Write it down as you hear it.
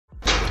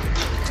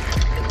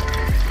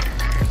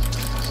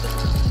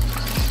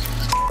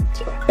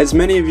As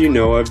many of you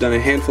know, I've done a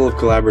handful of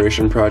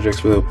collaboration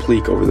projects with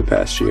Apliiq over the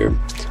past year.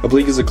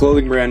 Apliiq is a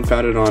clothing brand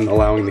founded on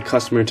allowing the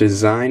customer to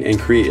design and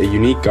create a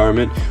unique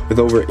garment with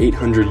over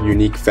 800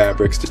 unique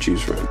fabrics to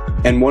choose from.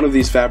 And one of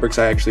these fabrics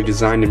I actually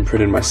designed and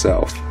printed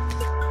myself.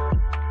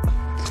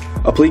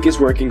 Apliiq is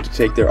working to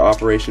take their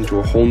operation to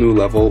a whole new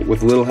level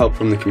with little help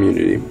from the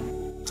community.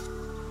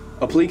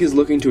 Apliiq is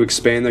looking to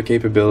expand their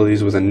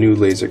capabilities with a new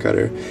laser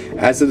cutter.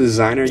 As a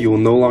designer, you will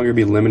no longer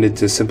be limited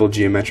to simple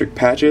geometric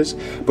patches,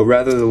 but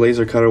rather the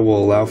laser cutter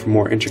will allow for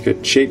more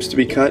intricate shapes to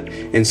be cut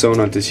and sewn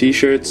onto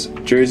t-shirts,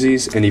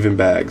 jerseys, and even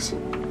bags.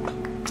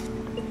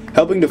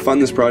 Helping to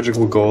fund this project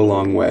will go a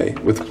long way,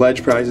 with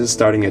pledge prizes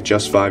starting at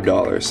just $5.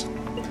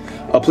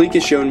 Apliiq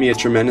has shown me a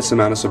tremendous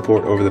amount of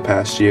support over the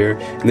past year,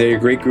 and they are a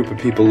great group of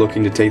people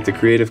looking to take the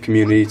creative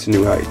community to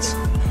new heights.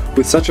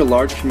 With such a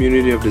large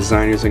community of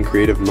designers and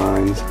creative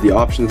minds, the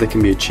options that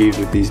can be achieved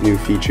with these new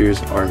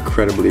features are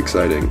incredibly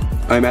exciting.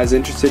 I'm as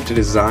interested to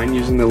design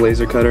using the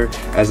laser cutter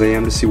as I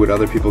am to see what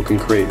other people can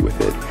create with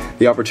it.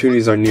 The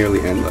opportunities are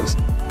nearly endless.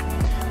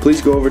 Please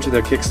go over to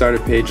their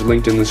Kickstarter page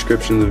linked in the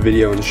description of the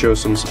video and show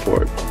some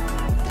support.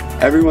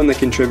 Everyone that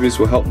contributes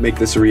will help make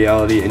this a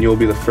reality, and you'll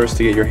be the first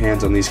to get your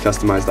hands on these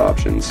customized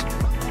options.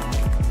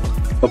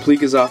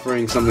 Apliiq is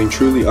offering something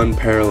truly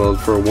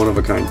unparalleled for a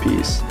one-of-a-kind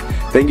piece.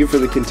 Thank you for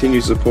the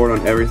continued support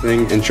on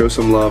everything, and show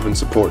some love and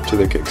support to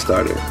their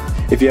Kickstarter.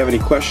 If you have any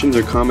questions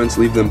or comments,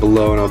 leave them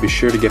below and I'll be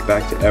sure to get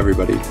back to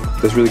everybody.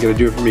 That's really going to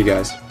do it for me,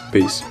 guys.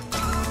 Peace.